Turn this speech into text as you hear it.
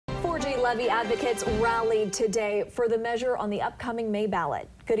levy advocates rallied today for the measure on the upcoming May ballot.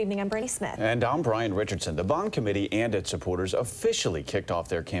 Good evening, I'm Brandy Smith. And I'm Brian Richardson. The bond committee and its supporters officially kicked off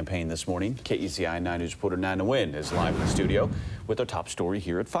their campaign this morning. KEZI 9 News reporter Nana Nguyen is live in the studio with our top story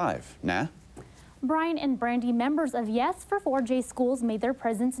here at 5. Nah? Brian and Brandy, members of Yes for 4J Schools made their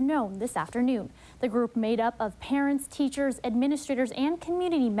presence known this afternoon. The group, made up of parents, teachers, administrators, and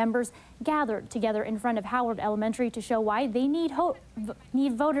community members, gathered together in front of Howard Elementary to show why they need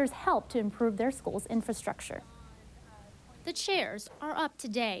voters' help to improve their school's infrastructure. The chairs are up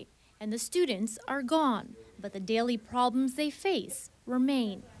today, and the students are gone, but the daily problems they face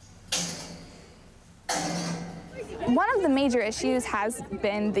remain. One of the major issues has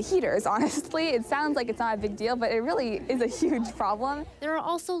been the heaters, honestly. It sounds like it's not a big deal, but it really is a huge problem. There are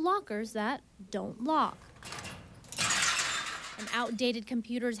also lockers that don't lock, and outdated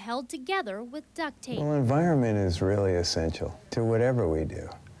computers held together with duct tape. Well, environment is really essential to whatever we do,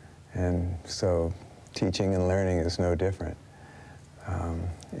 and so teaching and learning is no different.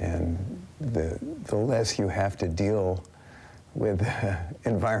 And the less you have to deal with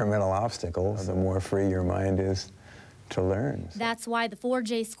environmental obstacles, the more free your mind is to learn. That's why the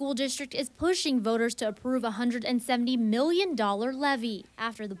 4J School District is pushing voters to approve a $170 million levy.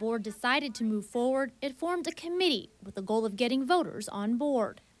 After the board decided to move forward, it formed a committee with the goal of getting voters on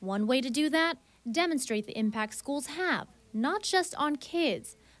board. One way to do that, demonstrate the impact schools have, not just on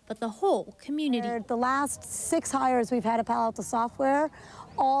kids, but the whole community. The last 6 hires we've had at Palo Alto Software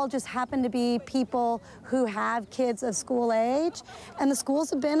all just happen to be people who have kids of school age, and the schools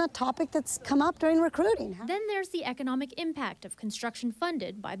have been a topic that's come up during recruiting. Then there's the economic impact of construction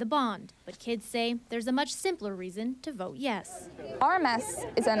funded by the bond. But kids say there's a much simpler reason to vote yes. RMS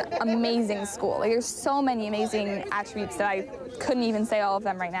is an amazing school. Like, there's so many amazing attributes that I couldn't even say all of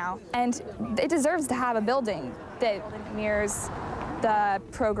them right now. And it deserves to have a building that mirrors the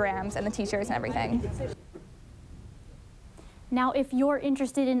programs and the teachers and everything. Now, if you're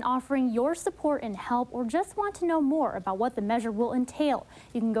interested in offering your support and help, or just want to know more about what the measure will entail,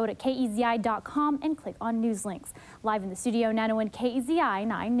 you can go to KEZI.com and click on news links. Live in the studio, Nana Nguyen, KEZI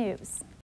 9 News.